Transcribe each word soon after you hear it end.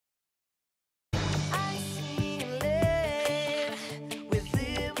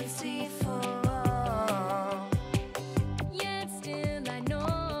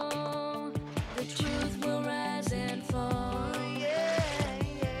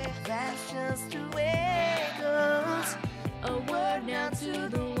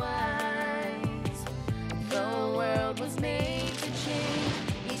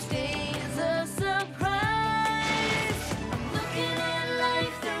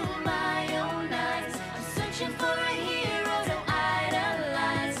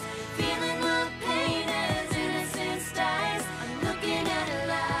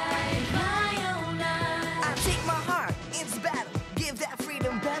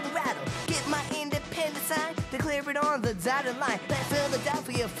it on the dotted line. Let's fill the doubt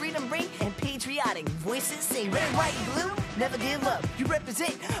for your freedom ring and patriotic voices sing. Red, white, and blue, never give up. You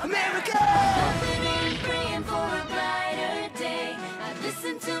represent America! Hoping and praying for a brighter day. I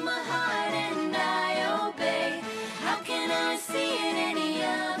listen to my heart and I obey. How can I see it any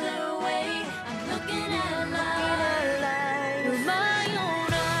other way? I'm looking at life with my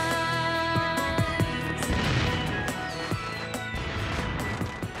own eyes.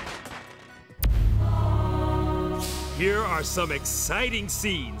 Here are some exciting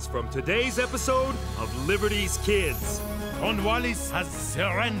scenes from today's episode of Liberty's Kids. Cornwallis has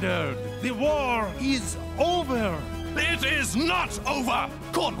surrendered. The war is over. It is not over!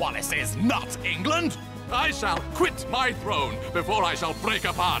 Cornwallis is not England! I shall quit my throne before I shall break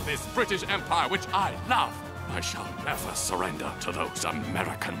apart this British Empire which I love. I shall never surrender to those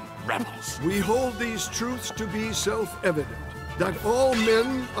American rebels. We hold these truths to be self-evident, that all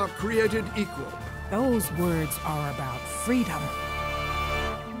men are created equal. Those words are about freedom.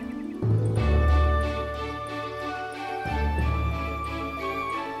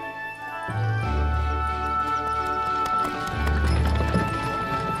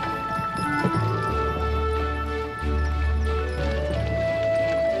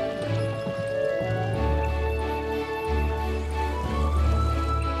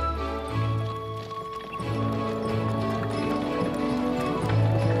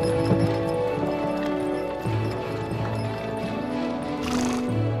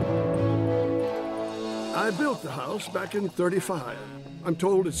 I built the house back in '35. I'm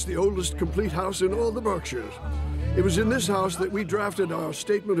told it's the oldest complete house in all the Berkshires. It was in this house that we drafted our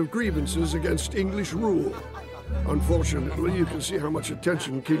statement of grievances against English rule. Unfortunately, you can see how much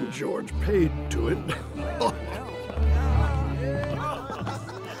attention King George paid to it.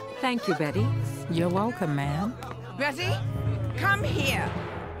 Thank you, Betty. You're welcome, ma'am. Betty, come here.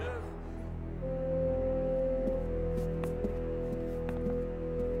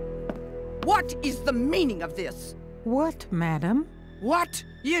 What is the meaning of this? What, madam? What,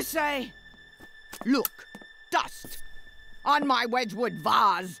 you say? Look, dust on my Wedgwood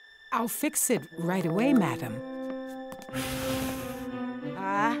vase. I'll fix it right away, madam.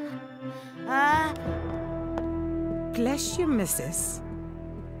 Bless you, missus.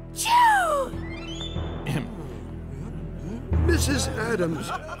 Chew! Mrs. Adams,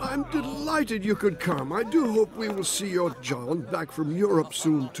 I'm delighted you could come. I do hope we will see your John back from Europe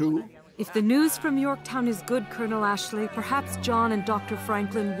soon, too. If the news from Yorktown is good, Colonel Ashley, perhaps John and Dr.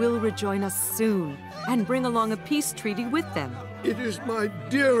 Franklin will rejoin us soon and bring along a peace treaty with them. It is my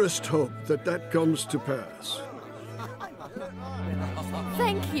dearest hope that that comes to pass.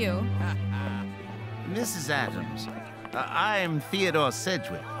 Thank you. Mrs. Adams, I'm Theodore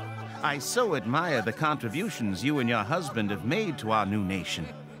Sedgwick. I so admire the contributions you and your husband have made to our new nation.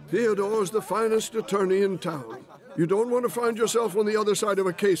 Theodore's the finest attorney in town. You don't want to find yourself on the other side of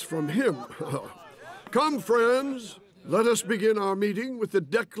a case from him. Come, friends. Let us begin our meeting with the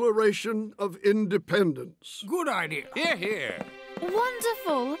Declaration of Independence. Good idea. Hear, hear.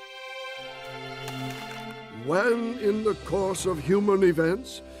 Wonderful. When, in the course of human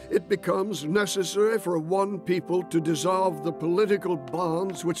events, it becomes necessary for one people to dissolve the political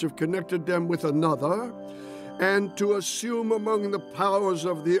bonds which have connected them with another, and to assume among the powers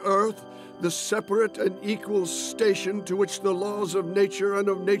of the earth the separate and equal station to which the laws of nature and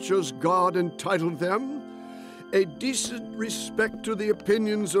of nature's God entitled them, a decent respect to the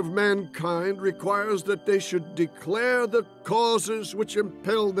opinions of mankind requires that they should declare the causes which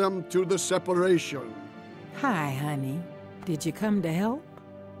impel them to the separation. Hi, honey. Did you come to help?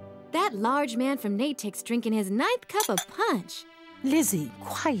 That large man from Natick's drinking his 9th cup of punch. Lizzie,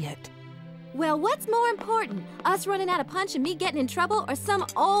 quiet. Well, what's more important? Us running out of punch and me getting in trouble, or some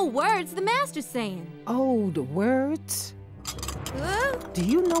old words the master's saying? Old words? Do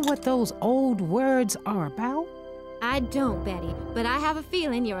you know what those old words are about? I don't, Betty, but I have a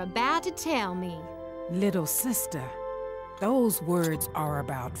feeling you're about to tell me. Little sister, those words are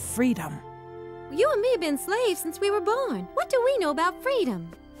about freedom. You and me have been slaves since we were born. What do we know about freedom?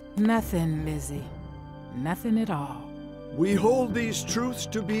 Nothing, Lizzie. Nothing at all. We hold these truths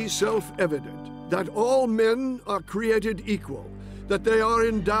to be self-evident, that all men are created equal, that they are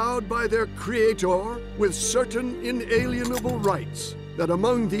endowed by their Creator with certain inalienable rights, that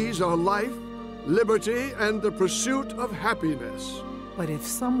among these are life, liberty, and the pursuit of happiness. But if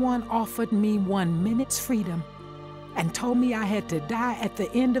someone offered me 1 minute's freedom and told me I had to die at the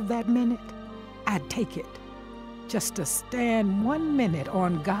end of that minute, I'd take it. Just to stand 1 minute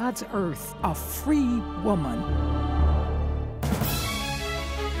on God's earth, a free woman.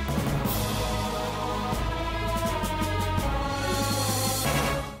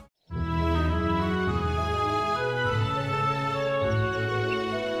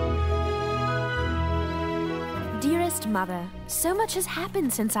 Mother. So much has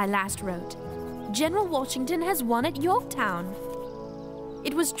happened since I last wrote. General Washington has won at Yorktown.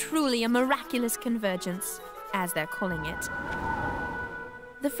 It was truly a miraculous convergence, as they're calling it.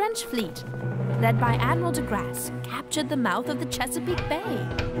 The French fleet, led by Admiral de Grasse, captured the mouth of the Chesapeake Bay.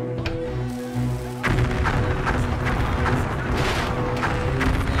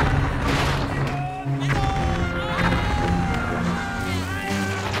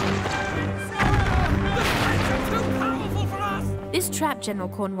 This trapped General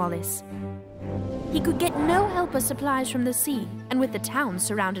Cornwallis. He could get no help or supplies from the sea, and with the town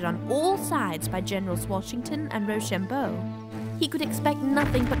surrounded on all sides by Generals Washington and Rochambeau, he could expect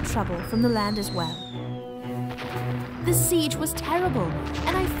nothing but trouble from the land as well. The siege was terrible,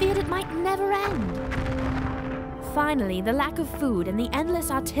 and I feared it might never end. Finally, the lack of food and the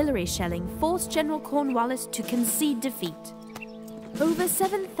endless artillery shelling forced General Cornwallis to concede defeat. Over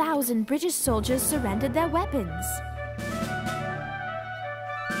 7,000 British soldiers surrendered their weapons.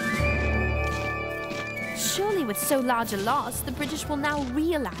 Surely with so large a loss, the British will now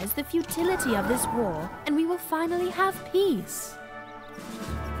realize the futility of this war, and we will finally have peace.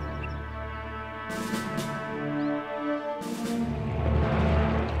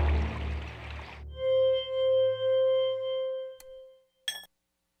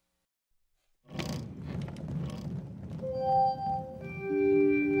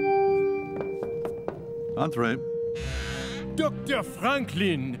 Entrez. Dr.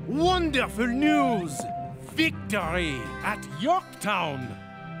 Franklin, wonderful news! Victory at Yorktown!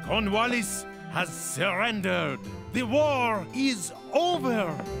 Cornwallis has surrendered. The war is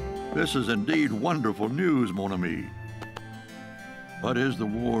over. This is indeed wonderful news, mon ami. But is the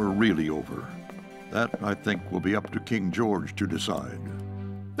war really over? That, I think, will be up to King George to decide.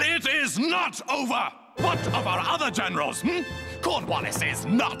 It is not over! What of our other generals, Cornwallis is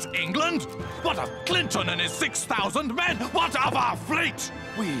not England! What of Clinton and his 6,000 men? What of our fleet?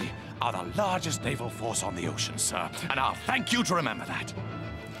 We are the largest naval force on the ocean, sir, and I'll thank you to remember that.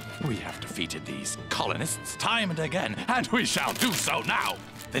 We have defeated these colonists time and again, and we shall do so now.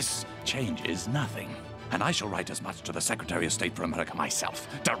 This changes nothing, and I shall write as much to the Secretary of State for America myself,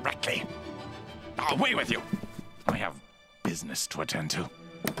 directly. Away with you! I have business to attend to.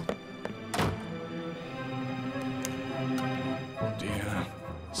 Dear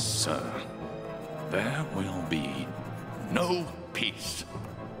sir, there will be no peace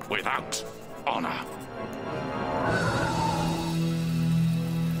without honor.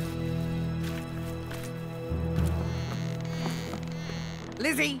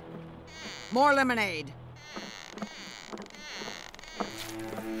 Lizzie, more lemonade.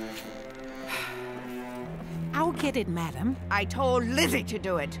 I'll get it, madam. I told Lizzie to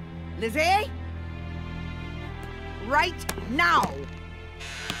do it. Lizzie? Right now!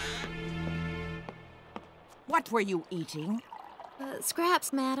 What were you eating?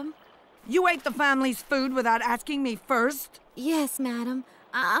 Scraps, madam. You ate the family's food without asking me first? Yes, madam.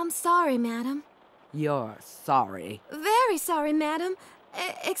 I'm sorry, madam. You're sorry. Very sorry, madam.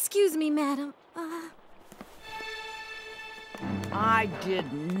 Excuse me, madam. I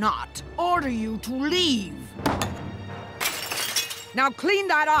did not order you to leave. Now clean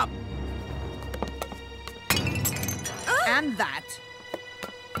that up. And that.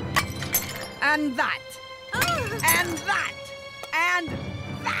 And that. And that. And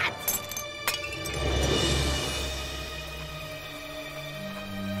that.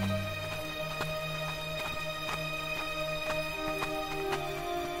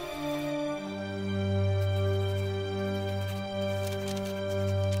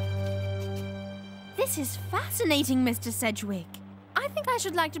 This is fascinating, Mr. Sedgwick. I think I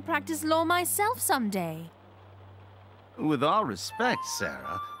should like to practice law myself someday. With all respect,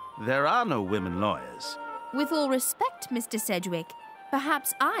 Sarah, there are no women lawyers. With all respect, Mr. Sedgwick,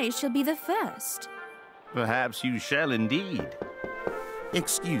 perhaps I shall be the first. Perhaps you shall indeed.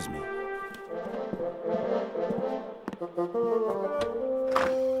 Excuse me.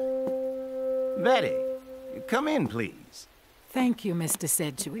 Betty, come in, please. Thank you, Mr.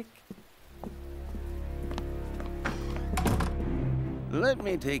 Sedgwick. Let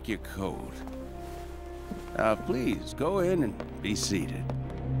me take your coat. Now, please, go in and be seated.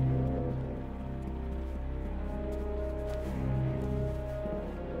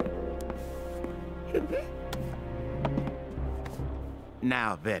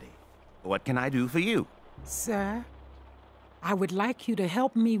 Now, Betty, what can I do for you? Sir, I would like you to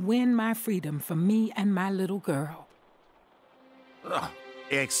help me win my freedom for me and my little girl.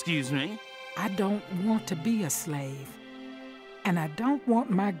 Excuse me? I don't want to be a slave. And I don't want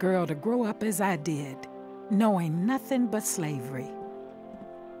my girl to grow up as I did, knowing nothing but slavery.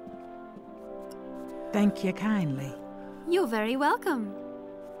 Thank you kindly. You're very welcome.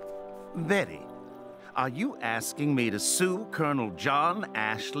 Betty, are you asking me to sue Colonel John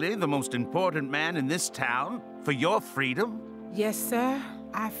Ashley, the most important man in this town, for your freedom? Yes, sir.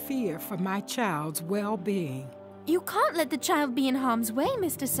 I fear for my child's well-being. You can't let the child be in harm's way,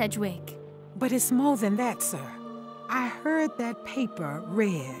 Mr. Sedgwick. But it's more than that, sir. I heard that paper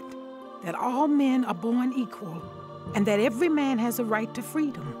read that all men are born equal and that every man has a right to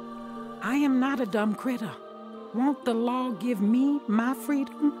freedom. I am not a dumb critter. Won't the law give me my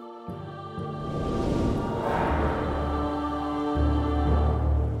freedom?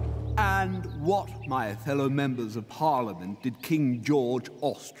 And what, my fellow members of Parliament, did King George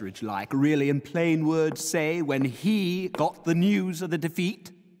Ostrich-like really in plain words say when he got the news of the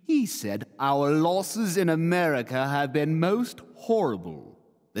defeat? He said, "Our losses in America have been most horrible.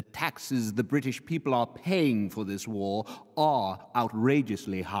 The taxes the British people are paying for this war are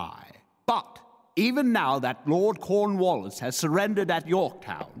outrageously high. But even now that Lord Cornwallis has surrendered at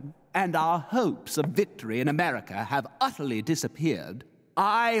Yorktown, and our hopes of victory in America have utterly disappeared,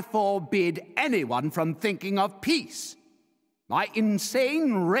 I forbid anyone from thinking of peace. My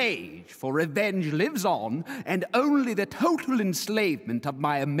insane rage for revenge lives on, and only the total enslavement of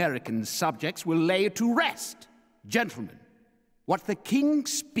my American subjects will lay it to rest. Gentlemen, what the king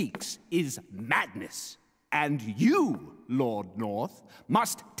speaks is madness, and you, Lord North,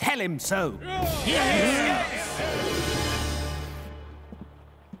 must tell him so.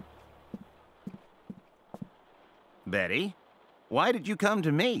 Betty, why did you come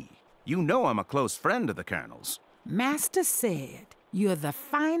to me? You know I'm a close friend of the Colonel's. Master said you're the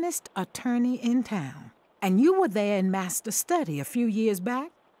finest attorney in town. And you were there in Master's study a few years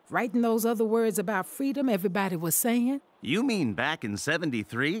back, writing those other words about freedom everybody was saying. You mean back in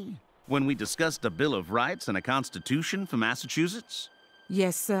 '73, when we discussed a Bill of Rights and a Constitution for Massachusetts?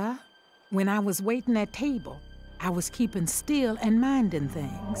 Yes, sir. When I was waiting at table, I was keeping still and minding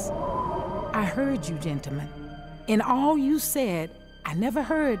things. I heard you, gentlemen. In all you said, I never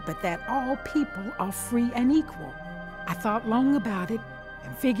heard but that all people are free and equal. I thought long about it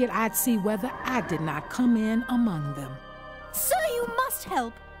and figured I'd see whether I did not come in among them. So you must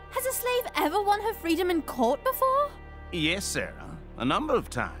help. Has a slave ever won her freedom in court before? Yes, Sarah, a number of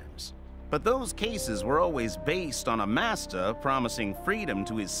times. But those cases were always based on a master promising freedom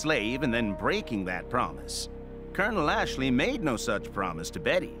to his slave and then breaking that promise. Colonel Ashley made no such promise to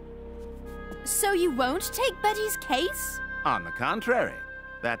Betty. So you won't take Betty's case? On the contrary,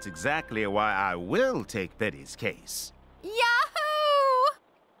 that's exactly why I will take Betty's case. Yahoo!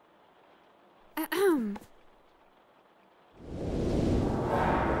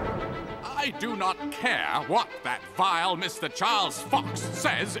 I do not care what that vile Mr. Charles Fox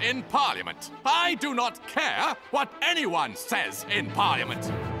says in Parliament. I do not care what anyone says in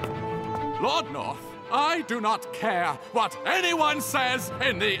Parliament. Lord North, I do not care what anyone says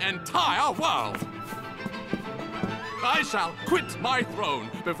in the entire world. I shall quit my throne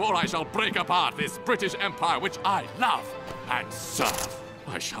before I shall break apart this British Empire which I love and serve.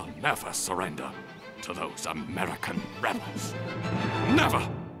 I shall never surrender to those American rebels. Never!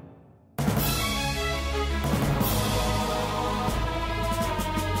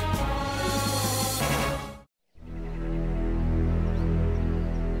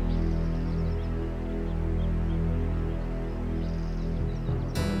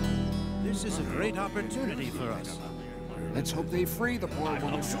 This is a great opportunity for us. Let's hope they free the poor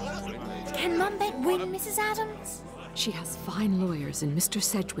woman. Can Mumbet win, Mrs. Adams? She has fine lawyers in Mr.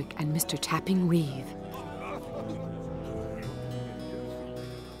 Sedgwick and Mr. Tapping-Reeve.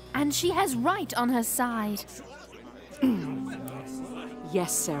 And she has right on her side.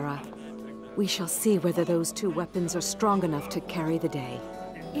 Yes, Sarah. We shall see whether those two weapons are strong enough to carry the day.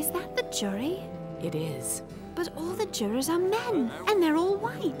 Is that the jury? It is. But all the jurors are men, and they're all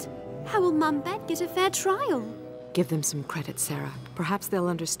white. How will Mumbet get a fair trial? Give them some credit, Sarah. Perhaps they'll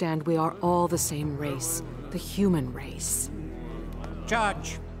understand we are all the same race, the human race.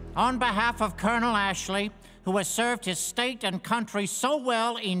 Judge, on behalf of Colonel Ashley, who has served his state and country so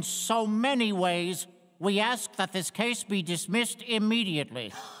well in so many ways, we ask that this case be dismissed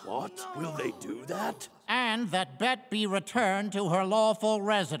immediately. What? Will they do that? And that Bet be returned to her lawful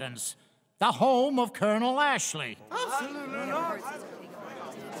residence, the home of Colonel Ashley.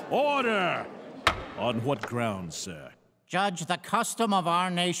 Order! On what grounds, sir? Judge, the custom of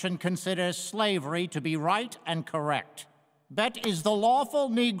our nation considers slavery to be right and correct. Bet is the lawful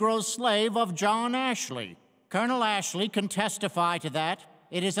Negro slave of John Ashley. Colonel Ashley can testify to that.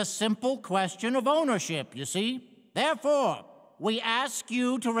 It is a simple question of ownership, you see. Therefore, we ask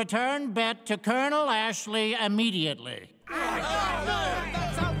you to return Bet to Colonel Ashley immediately.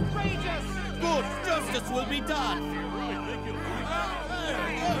 That's outrageous! Good, justice will be done.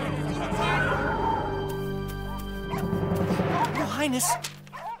 Your Highness.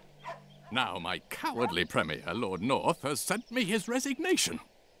 Now my cowardly Premier, Lord North, has sent me his resignation.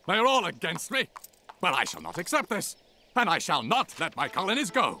 They are all against me. But I shall not accept this. And I shall not let my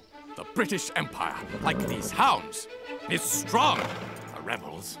colonies go. The British Empire, like these hounds, is strong. The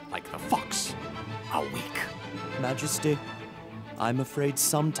rebels, like the fox, are weak. Majesty, I'm afraid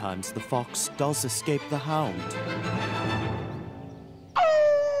sometimes the fox does escape the hound.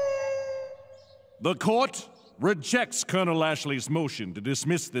 The court rejects Colonel Ashley's motion to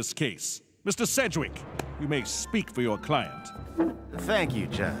dismiss this case. Mr. Sedgwick, you may speak for your client. Thank you,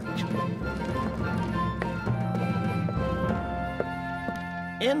 Judge.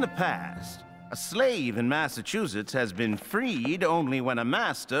 In the past, a slave in Massachusetts has been freed only when a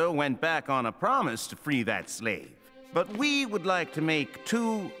master went back on a promise to free that slave. But we would like to make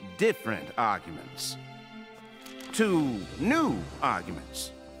two different arguments. Two new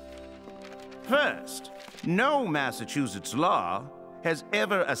arguments. First, no Massachusetts law has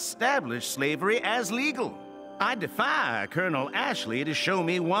ever established slavery as legal. I defy Colonel Ashley to show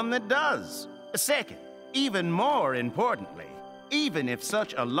me one that does. Second, even more importantly, even if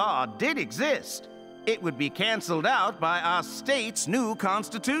such a law did exist, it would be canceled out by our state's new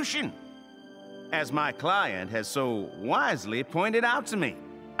constitution. As my client has so wisely pointed out to me,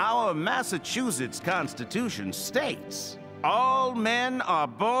 our Massachusetts Constitution states, all men are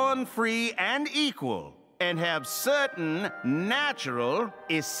born free and equal and have certain natural,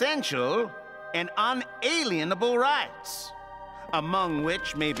 essential, and unalienable rights, among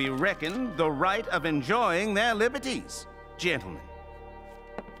which may be reckoned the right of enjoying their liberties. Gentlemen,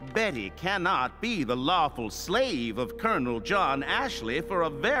 Betty cannot be the lawful slave of Colonel John Ashley for a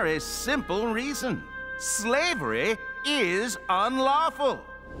very simple reason. Slavery is unlawful.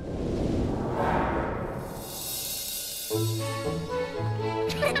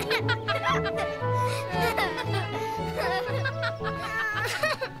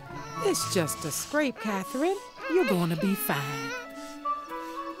 It's just a scrape, Catherine. You're gonna be fine.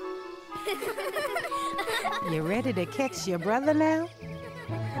 You ready to catch your brother now?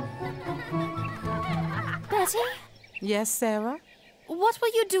 Betty? Yes, Sarah? What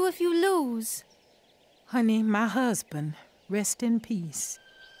will you do if you lose? Honey, my husband, rest in peace,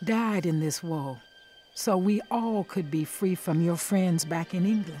 died in this war, so we all could be free from your friends back in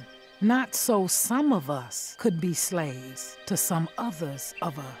England. Not so some of us could be slaves to some others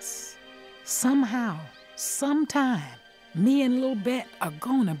of us. Somehow, sometime, me and Lil Bet are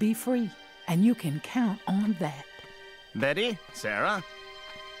gonna be free, and you can count on that. Betty, Sarah,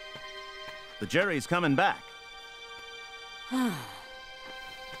 the jury's coming back.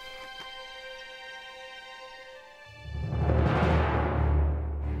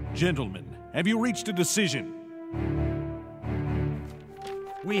 Gentlemen, have you reached a decision?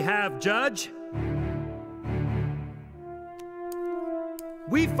 We have, Judge.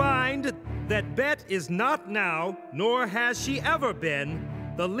 We find that Bet is not now, nor has she ever been,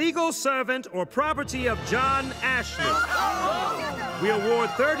 the legal servant or property of John Ashley. We award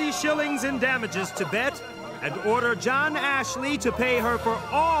 30 shillings in damages to Bet and order John Ashley to pay her for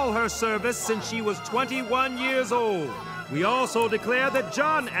all her service since she was 21 years old. We also declare that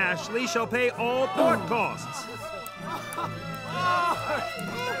John Ashley shall pay all court costs.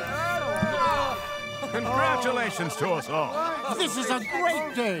 Congratulations to us all. This is a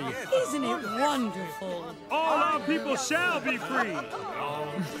great day. Isn't it wonderful? All our people shall be free.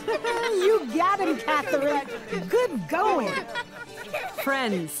 You got him, Catherine. Good going.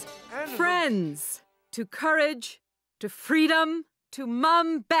 Friends, friends, to courage, to freedom, to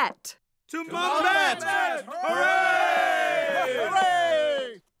Mum Bet. To Mum Bet! Hooray!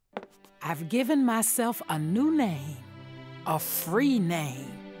 Hooray! I've given myself a new name, a free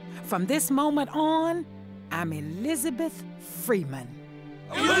name. From this moment on, I'm Elizabeth Freeman.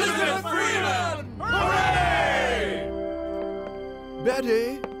 Elizabeth Freeman! Hooray!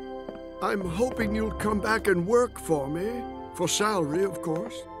 Betty, I'm hoping you'll come back and work for me. For salary, of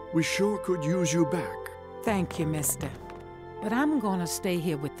course. We sure could use you back. Thank you, mister. But I'm gonna stay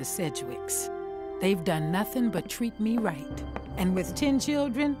here with the Sedgwicks. They've done nothing but treat me right. And with 10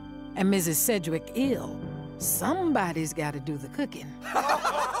 children and Mrs. Sedgwick ill, somebody's gotta do the cooking.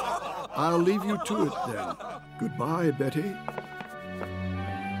 I'll leave you to it then. Goodbye, Betty.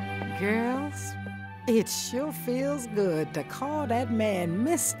 Girls, it sure feels good to call that man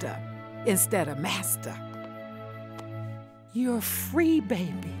mister instead of master. You're free,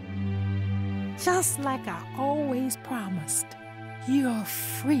 baby. Just like I always promised. You're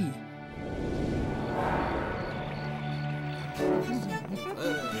free.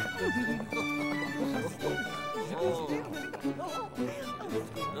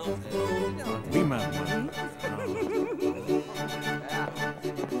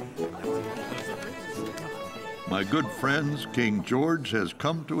 My good friends, King George has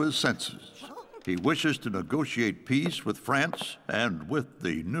come to his senses. He wishes to negotiate peace with France and with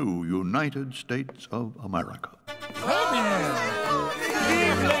the new United States of America.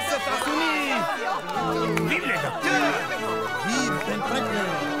 Vive les États-Unis! Vive les docteurs! Vive l'imprègneur!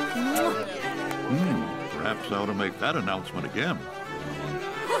 Perhaps I ought to make that announcement again.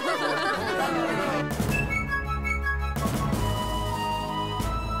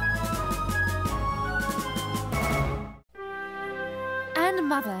 And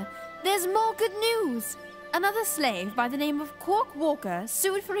Mother, there's more good news. Another slave by the name of Cork Walker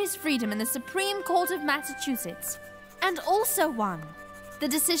sued for his freedom in the Supreme Court of Massachusetts. And also won. The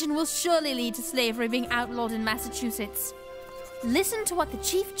decision will surely lead to slavery being outlawed in Massachusetts. Listen to what the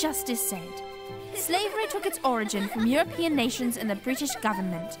Chief Justice said. Slavery took its origin from European nations and the British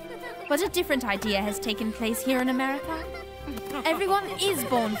government. But a different idea has taken place here in America. Everyone is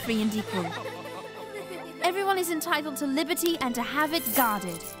born free and equal. Everyone is entitled to liberty and to have it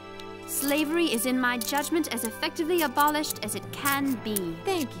guarded. Slavery is, in my judgment, as effectively abolished as it can be.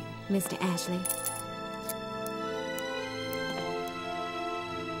 Thank you, Mr. Ashley.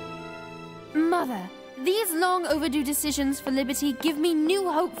 Mother, these long overdue decisions for liberty give me new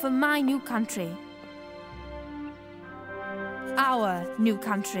hope for my new country. Our new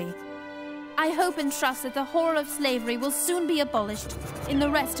country. I hope and trust that the horror of slavery will soon be abolished in the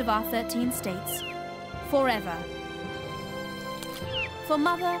rest of our 13 states. Forever. For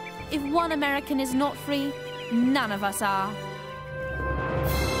Mother, if one American is not free, none of us are.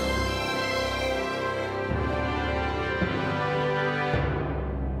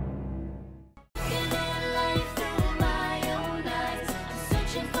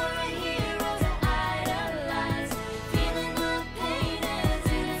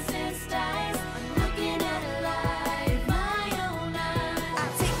 I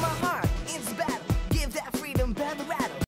take my heart into battle, give that freedom battle rap.